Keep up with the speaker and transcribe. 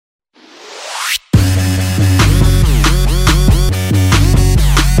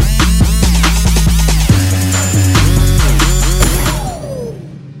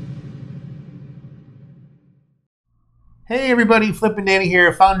Hey everybody, Flip and Danny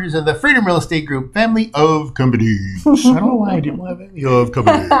here, founders of the Freedom Real Estate Group, family of companies. I don't know why I didn't want family of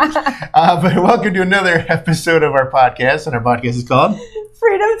companies. But welcome to another episode of our podcast, and our podcast is called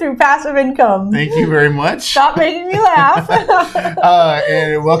Freedom Through Passive Income. Thank you very much. Stop making me laugh.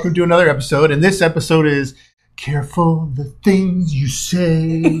 And welcome to another episode, and this episode is Careful the Things You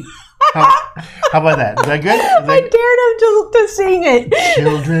Say. How about that? Is that good? I dared him to sing it.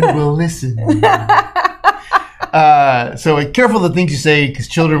 Children will listen. So careful the things you say, because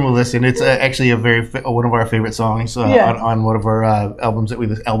children will listen. It's actually one of our favorite songs on one of our albums that we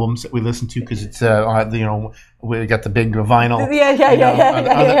listen to, because it's we got the big vinyl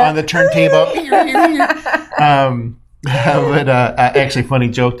on the turntable. But actually, funny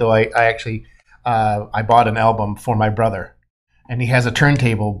joke though. I bought an album for my brother, and he has a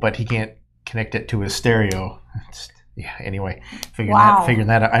turntable, but he can't connect it to his stereo. Anyway, figuring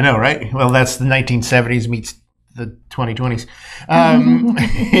that out. I know, right? Well, that's the 1970s meets the 2020s.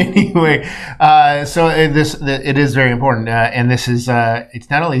 Anyway, so it is very important, and this is it's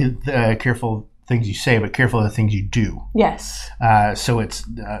not only careful things you say, but careful of the things you do. Yes. So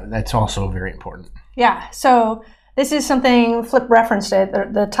that's also very important. Yeah. So this is something Flip referenced it.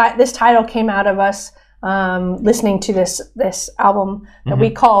 This title came out of us listening to this album that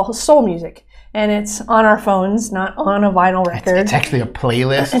we call soul music. And it's on our phones, not on a vinyl record. It's actually a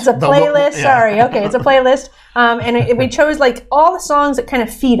playlist. It's a playlist. Sorry. Okay. It's a playlist. And we chose like all the songs that kind of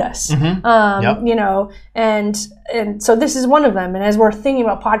feed us, you know, and so this is one of them. And as we're thinking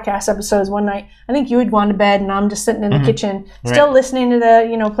about podcast episodes one night, I think you had gone to bed and I'm just sitting in the kitchen, still listening to the,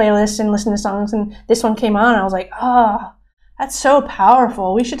 playlist and listening to songs. And this one came on and I was like, oh, that's so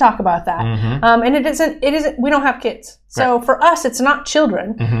powerful. We should talk about that. And it isn't, we don't have kids. So for us, it's not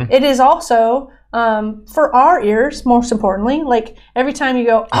children. It is also, for our ears, most importantly, like every time you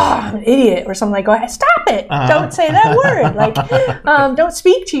go, I'm an idiot or something, like, go ahead, stop it. Don't say that word. Like, don't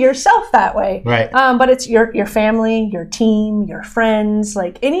speak to yourself that way. Right. But it's your family, your team, your friends,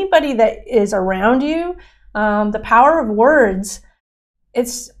 like anybody that is around you. The power of words,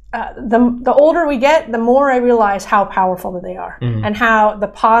 it's, the older we get, the more I realize how powerful that they are, and how the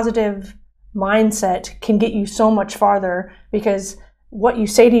positive mindset can get you so much farther, because what you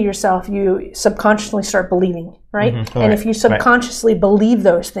say to yourself, you subconsciously start believing, right? And if you subconsciously believe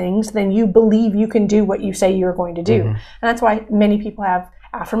those things, then you believe you can do what you say you're going to do. And that's why many people have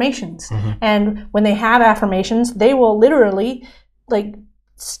affirmations. And when they have affirmations, they will literally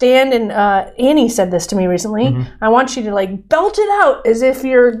stand and Annie said this to me recently. I want you to belt it out as if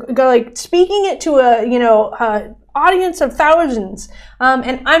you're speaking it to a audience of thousands.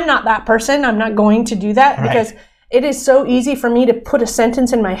 And I'm not that person. I'm not going to do that because it is so easy for me to put a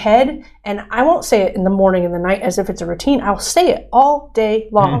sentence in my head, and I won't say it in the morning and the night as if it's a routine. I'll say it all day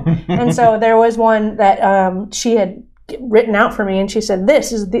long. And so there was one that she had written out for me, and she said,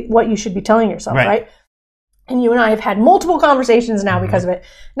 "This is what you should be telling yourself," right? And you and I have had multiple conversations now because of it.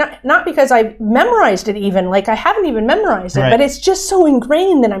 Not because I've memorized it even. I haven't even memorized it, but it's just so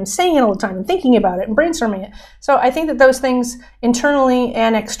ingrained that I'm saying it all the time and thinking about it and brainstorming it. So I think that those things internally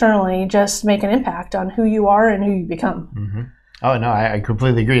and externally just make an impact on who you are and who you become. Oh, no, I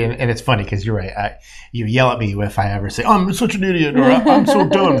completely agree. And it's funny because you're right. You yell at me if I ever say, I'm such an idiot, or I'm so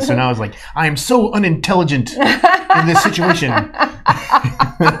dumb. So now I was like, I am so unintelligent in this situation.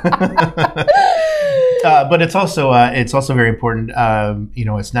 But it's also very important.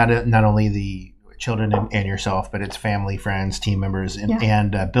 It's not only the children and yourself, but it's family, friends, team members,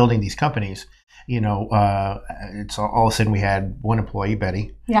 and building these companies. It's all of a sudden we had one employee,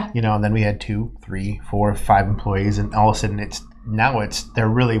 Betty. And then we had 2, 3, 4, 5 employees, and all of a sudden they're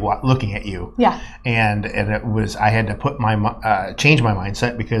really looking at you. And it was, I had to change my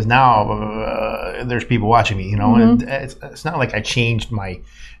mindset, because now there's people watching me. And it's not like I changed my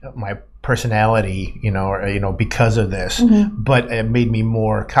personality, because of this, but it made me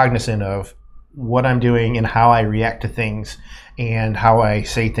more cognizant of what I'm doing and how I react to things and how I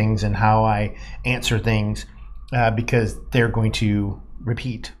say things and how I answer things, because they're going to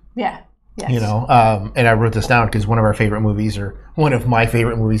repeat. Yes. And I wrote this down because one of my favorite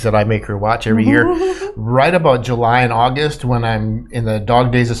movies that I make her watch every year, right about July and August, when I'm in the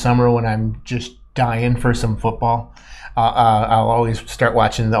dog days of summer, when I'm just dying for some football, I'll always start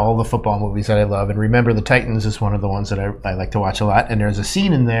watching all the football movies that I love. And Remember the Titans is one of the ones that I like to watch a lot. And there's a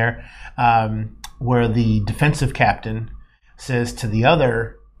scene in there where the defensive captain says to the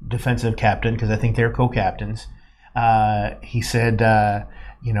other defensive captain, because I think they're co-captains, he said,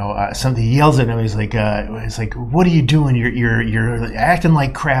 something, he yells at him. He's like, what are you doing? You're acting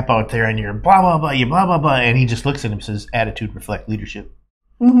like crap out there, and you're blah, blah, blah, you blah, blah, blah. And he just looks at him and says, attitude reflects leadership.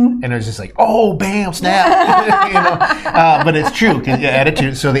 And it was just like, oh, bam, snap. But it's true, because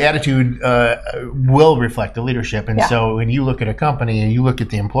the attitude will reflect the leadership. And so when you look at a company and you look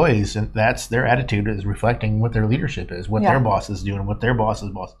at the employees, and that's their attitude is reflecting what their leadership is, what their bosses do, and what their bosses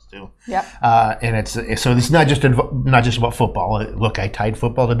do. And it's not just about football. Look, I tied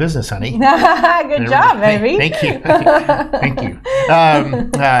football to business, honey. Good job, baby. Thank you. Thank you.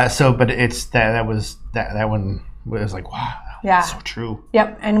 But it's that one was like, wow. Yeah. So true.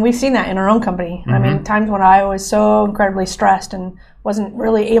 Yep. And we've seen that in our own company. I mean, times when I was so incredibly stressed and wasn't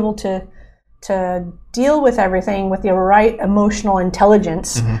really able to deal with everything with the right emotional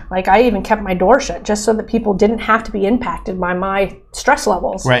intelligence. Like I even kept my door shut just so that people didn't have to be impacted by my stress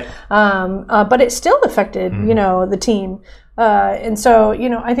levels. Right. But it still affected, the team. And so,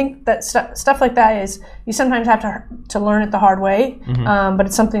 I think that stuff like that is you sometimes have to learn it the hard way. But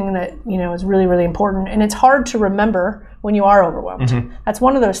it's something that, is really, really important. And it's hard to remember when you are overwhelmed. That's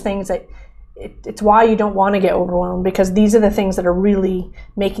one of those things that it's why you don't want to get overwhelmed, because these are the things that are really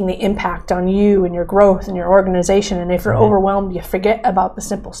making the impact on you and your growth and your organization. And if you're overwhelmed, you forget about the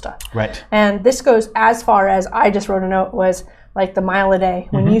simple stuff. Right. And this goes as far as I just wrote a note was like the mile a day.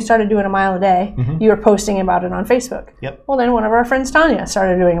 When you started doing a mile a day, you were posting about it on Facebook. Yep. Well, then one of our friends, Tanya,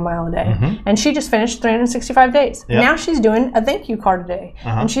 started doing a mile a day. And she just finished 365 days. Yep. Now she's doing a thank you card a day.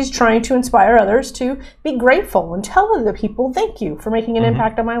 And she's trying to inspire others to be grateful and tell other people thank you for making an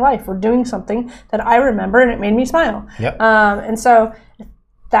impact on my life or doing something that I remember and it made me smile. Yep. And so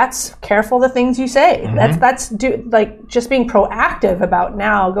that's careful the things you say. That's just being proactive about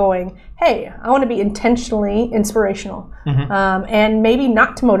now going, hey, I want to be intentionally inspirational, and maybe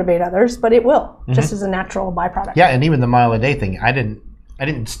not to motivate others, but it will just as a natural byproduct. Yeah, and even the mile a day thing, I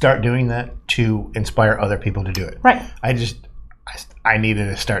didn't start doing that to inspire other people to do it. Right. I needed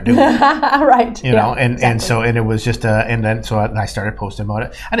to start doing it. Right. And it was just so I started posting about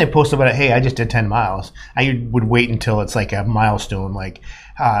it. I didn't post about it, hey, I just did 10 miles. I would wait until it's like a milestone, like,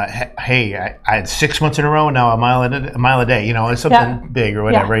 hey, I had 6 months in a row now, a mile a day, it's something big or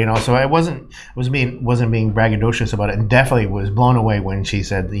whatever, so I wasn't being braggadocious about it, and definitely was blown away when she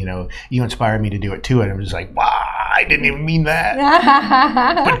said, you inspired me to do it too. And I'm just like, wow, I didn't even mean that.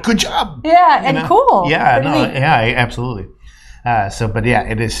 But good job. Yeah, and cool. Yeah, absolutely.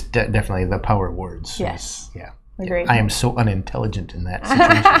 It is definitely the power of words. Yes. Yeah. Agreed. I am so unintelligent in that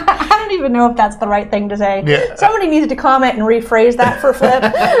situation. I don't even know if that's the right thing to say. Yeah. Somebody needs to comment and rephrase that for Flip.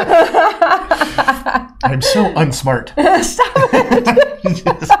 I'm so unsmart. Stop it.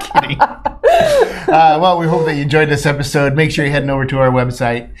 Just kidding. Well, we hope that you enjoyed this episode. Make sure you're heading over to our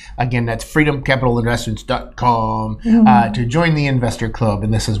website. Again, that's freedomcapitalinvestments.com to join the Investor Club.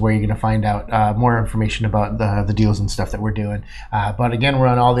 And this is where you're going to find out more information about the deals and stuff that we're doing. But again, we're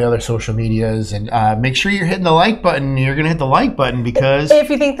on all the other social medias. And make sure you're hitting the like button. You're going to hit the like button because... if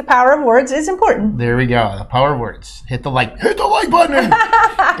you think the power of words is important. There we go. The power of words. Hit the like button.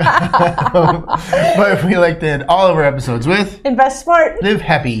 But we like to end all of our episodes with... Invest smart. Live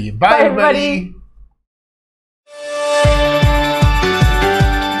happy. Bye everybody.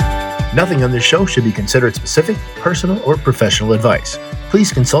 Nothing on this show should be considered specific, personal, or professional advice.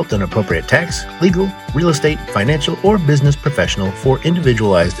 Please consult an appropriate tax, legal, real estate, financial, or business professional for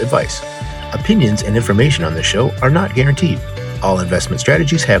individualized advice. Opinions and information on this show are not guaranteed. All investment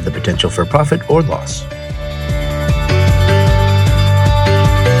strategies have the potential for profit or loss.